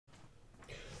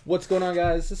What's going on,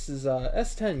 guys? This is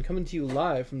S10 coming to you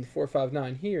live from the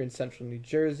 459 here in central New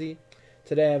Jersey.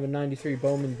 Today I have a 93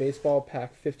 Bowman baseball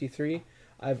pack 53.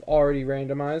 I've already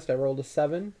randomized. I rolled a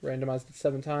 7, randomized it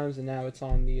 7 times, and now it's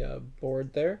on the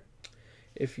board there.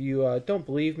 If you don't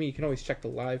believe me, you can always check the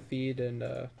live feed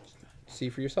and see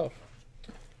for yourself.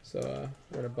 So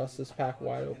we're going to bust this pack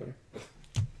wide open.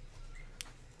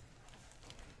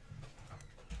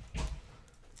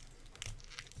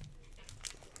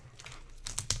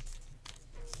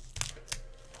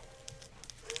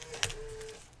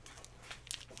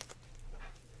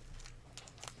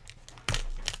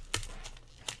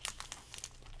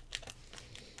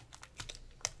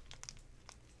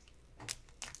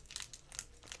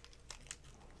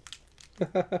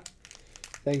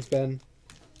 Thanks, Ben.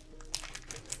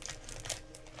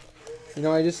 You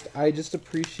know, I just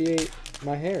appreciate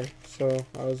my hair. So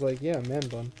I was like, yeah, man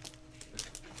bun.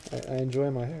 I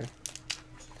enjoy my hair.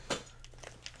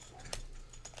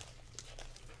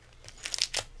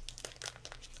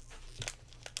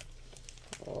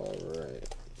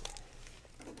 Alright.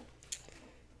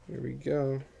 Here we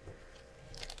go.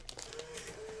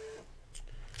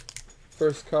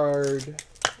 First card.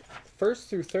 First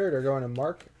through third are going to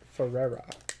Mark Ferreira.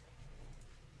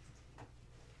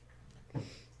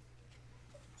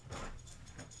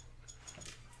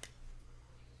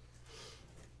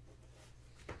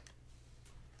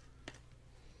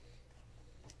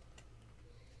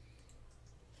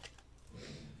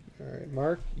 Alright,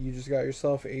 Mark, you just got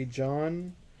yourself a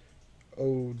John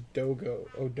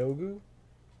Odogu?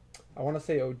 I want to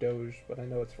say Odoge, but I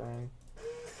know it's wrong.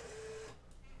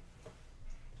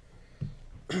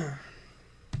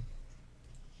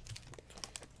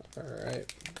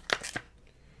 Alright.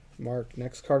 Mark,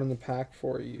 next card in the pack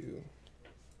for you.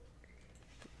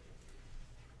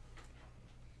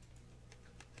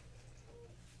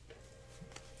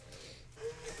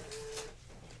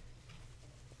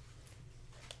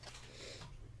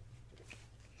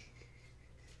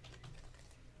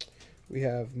 We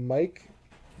have Mike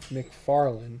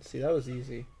McFarlane. See, that was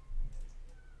easy.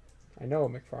 I know a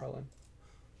McFarlane.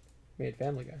 Made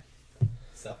Family Guy.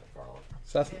 Seth MacFarlane.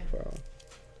 Seth MacFarlane.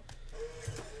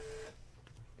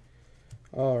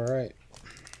 Alright.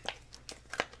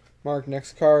 Mark,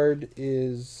 next card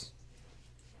is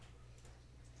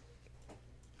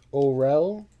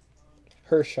Orel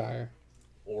Hershiser.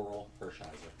 Oral Hershiser.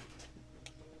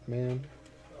 Man.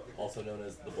 Also known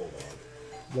as the Bulldog.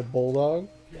 The Bulldog?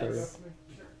 Yes.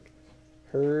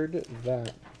 Heard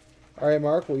that. Alright,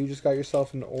 Mark, well, you just got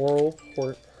yourself an Oral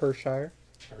Hershiser.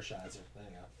 Hershiser. There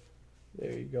you go.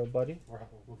 There you go, buddy.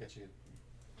 We'll get you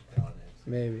down names.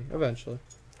 Maybe. Eventually.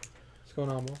 What's going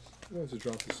on, boss? I'm going to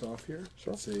drop this off here.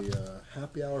 Sure. It's a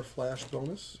happy hour flash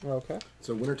bonus. Okay. It's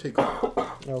a winner take all.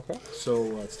 Okay.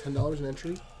 So it's $10 an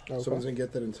entry. Okay. Someone's going to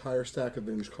get that entire stack of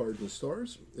vintage cards and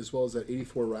stars, as well as that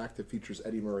 84 rack that features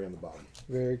Eddie Murray on the bottom.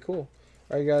 Very cool.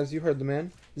 Alright, guys, you heard the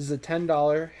man. This is a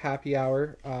 $10 happy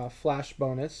hour flash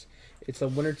bonus. It's a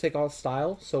winner take all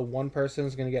style, so one person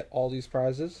is going to get all these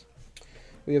prizes.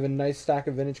 We have a nice stack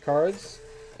of vintage cards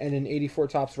and an 84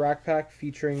 Topps rack pack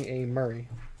featuring a Murray.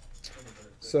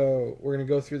 So we're going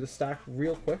to go through the stack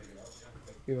real quick.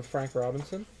 We have a Frank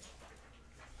Robinson.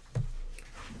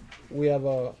 We have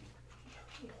a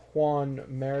Juan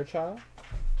Marichal.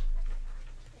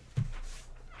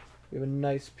 We have a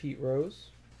nice Pete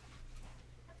Rose.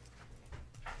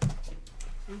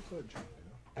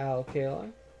 Al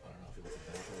Kaline.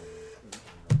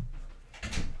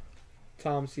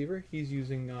 Tom Seaver. He's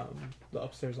using the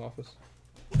upstairs office.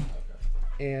 Okay.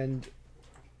 And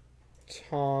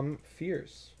Tom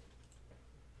Fierce.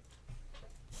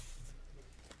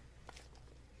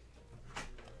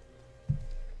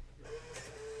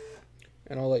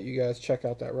 And I'll let you guys check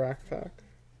out that rack pack.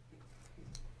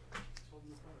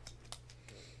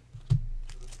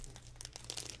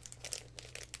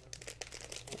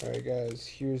 Alright, guys,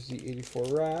 here's the 84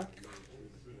 rack.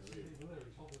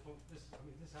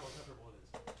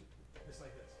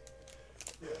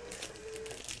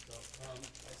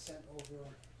 I sent over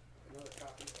another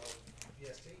copy of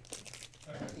VST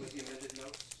with the amended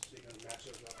notes, so you can match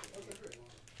those up. Okay, great.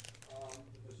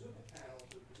 The bazooka panel,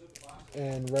 the bazooka box.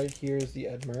 And right here is the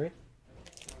Ed Murray.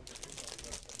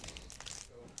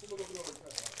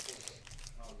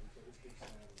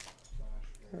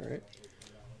 Alright.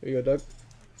 There you go, Doug.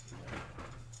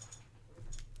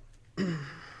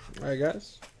 Alright,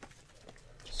 guys.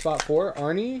 Spot 4.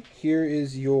 Arnie, here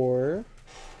is your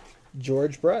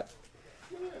George Brett.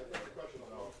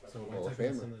 So Hall we're of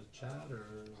taking this Famer. in the chat or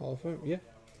Hall of Fame, yeah.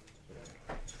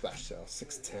 Flash sale,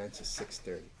 610 to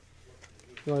 630.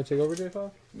 You want to take over,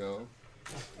 J5? No,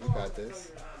 you got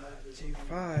this.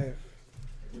 J5.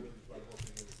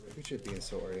 Look at you being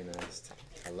so organized.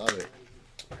 I love it.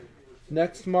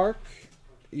 Next, Mark,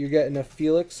 you're getting a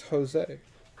Felix Jose.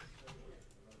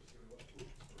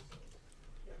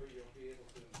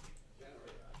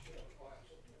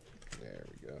 There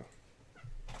we go.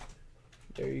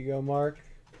 There you go, Mark.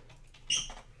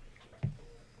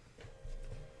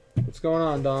 What's going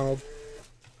on, Donald?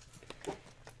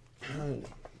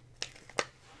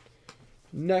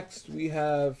 Next, we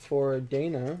have for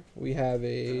Dana, we have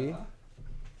a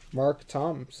Mark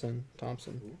Thompson.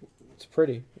 It's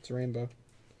pretty. It's a rainbow.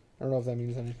 I don't know if that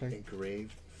means anything.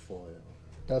 Engraved foil.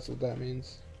 That's what that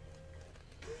means.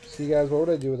 See, guys, what would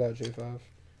I do without J5? I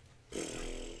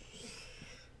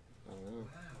don't know.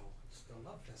 Wow, it's the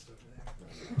love fest over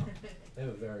there. They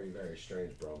have a very, very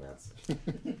strange bromance.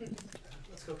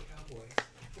 Let's go Cowboys.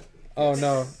 Oh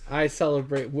no, I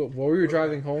celebrate. While we were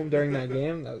driving home during that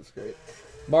game, that was great.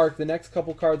 Mark, the next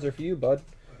couple cards are for you, bud.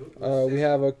 We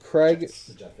have a Craig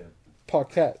The Jet fan.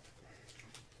 Paquette.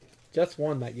 Jets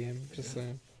won that game, just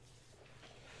saying.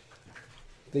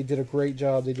 They did a great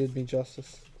job. They did me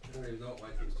justice. I don't even know what my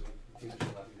team's doing. Teams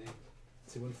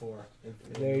are 11-8.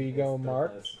 2-4. There you go,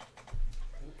 Mark.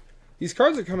 These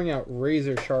cards are coming out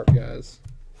razor sharp, guys.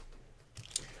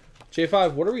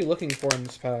 J5, what are we looking for in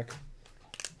this pack?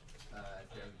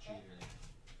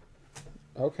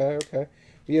 Okay.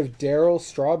 We have Daryl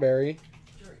Strawberry.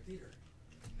 Derek Jeter.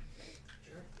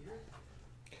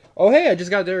 Oh, hey, I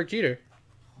just got Derek Jeter.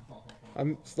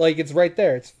 I'm like, it's right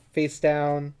there. It's face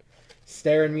down,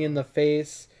 staring me in the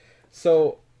face.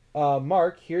 So,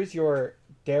 Mark, here's your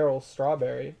Daryl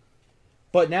Strawberry.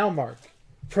 But now, Mark,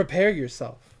 prepare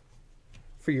yourself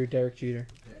for your Derek Jeter.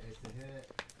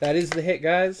 That is the hit,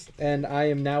 guys, and I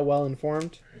am now well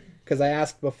informed because I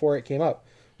asked before it came up.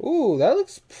 Ooh, that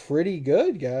looks pretty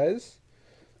good, guys.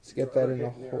 Let's get that in a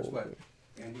hole.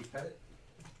 Andy Pettit.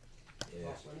 Yeah.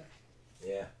 Lost winner.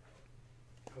 Yeah.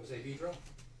 Jose Vidro.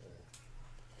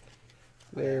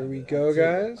 There we I go, have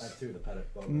guys. two of the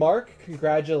Pettit Bowman. Mark,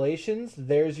 congratulations.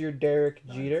 There's your Derek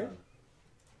Jeter.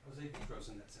 Jose Vidro's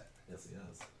in that set. Yes, he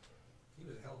is. He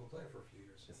was a hell of a player for a few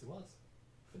years. Yes, he was.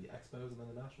 For the Expos and then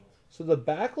the Nationals. So the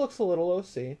back looks a little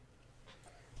OC,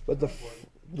 but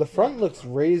the front looks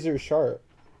razor sharp.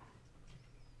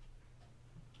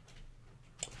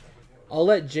 I'll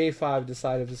let J5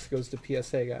 decide if this goes to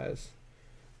PSA, guys.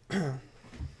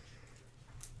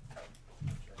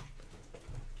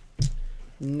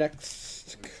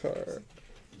 Next card.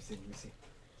 Let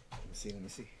me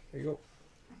see. There you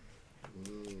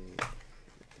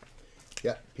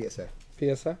Yeah, PSA.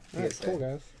 go. PSA? Alright, PSA. cool,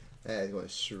 guys. Yeah, it's going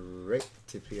straight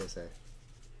to PSA.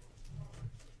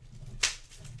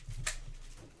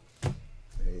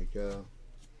 There you go.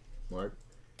 Mark.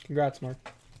 Congrats, Mark.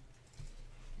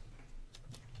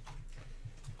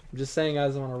 I'm just saying,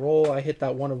 guys, I'm on a roll. I hit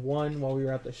that 1 of 1 while we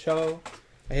were at the show.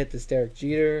 I hit this Derek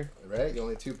Jeter. Right?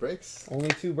 Only 2 breaks. Only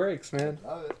 2 breaks, man.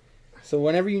 Love it. So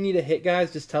whenever you need a hit,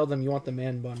 guys, just tell them you want the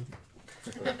man bun.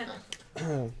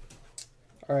 All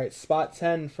right, spot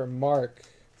 10 for Mark.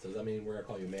 So does that mean we're going to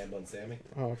call you Man Bun Sammy?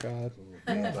 Oh, God.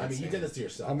 I mean, you did this to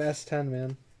yourself. I'm S10,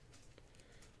 man.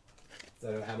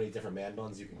 So how many different man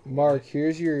buns you can call? Mark,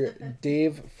 here's your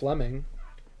Dave Fleming.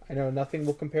 I know nothing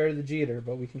will compare to the Jeter,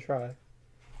 but we can try.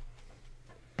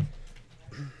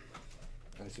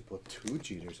 I used to put 2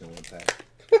 Jeters in one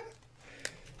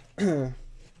pack.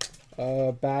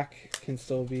 Back can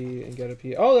still be and get a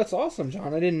P. Oh, that's awesome,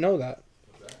 John. I didn't know that.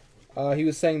 He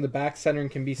was saying the back centering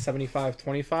can be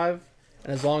 75-25,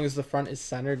 and as long as the front is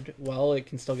centered well, it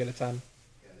can still get a 10.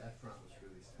 Yeah, that front was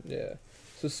really sad. Yeah.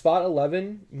 So spot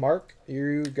 11, Mark,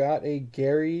 you got a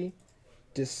Gary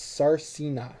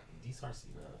DeSarcina.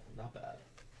 DeSarcina, not bad.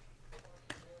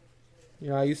 You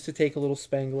know, I used to take a little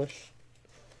Spanglish.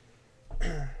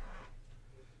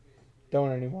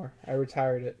 Don't anymore. I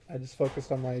retired it. I just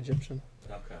focused on my Egyptian.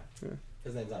 Okay. Yeah.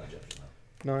 His name's not Egyptian,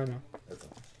 though. No, I know. That's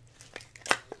all.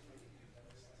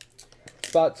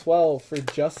 Spot 12 for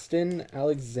Justin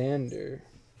Alexander.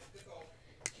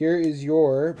 Here is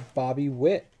your Bobby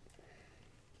Witt.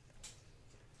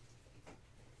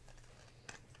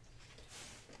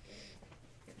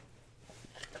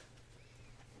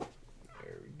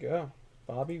 There we go.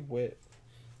 Bobby Witt.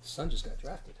 Son just got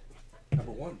drafted.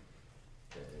 Number 1.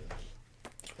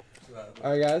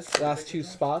 All right, guys. Last 2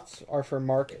 spots are for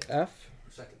Mark F.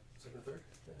 Second, third.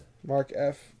 Mark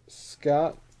F.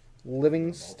 Scott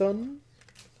Livingston.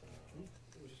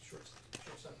 It was just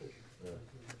shortstop pitcher.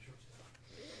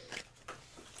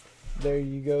 There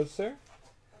you go, sir.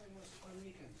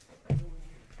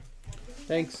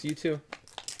 Thanks, you too.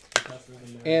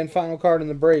 And final card in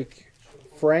the break.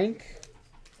 Frank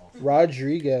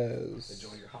Rodriguez.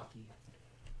 Enjoy your hockey.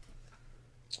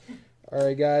 All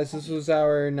right, guys. This was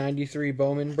our 93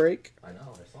 Bowman break. I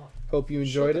know, I saw. Hope you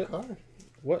enjoyed Show it. the card.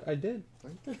 What? I did.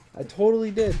 Right there. I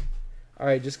totally did. All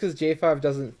right, just because J5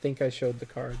 doesn't think I showed the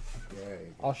card, There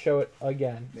you go. I'll show it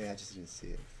again. Yeah, I just didn't see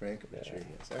it. Frank Yeah. Rodriguez.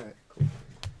 All right, cool.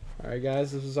 All right,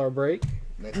 guys. This was our break.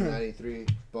 1993,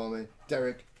 Bowman,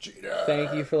 Derek Jeter.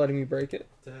 Thank you for letting me break it.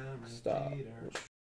 Damn it, Stop. Peter.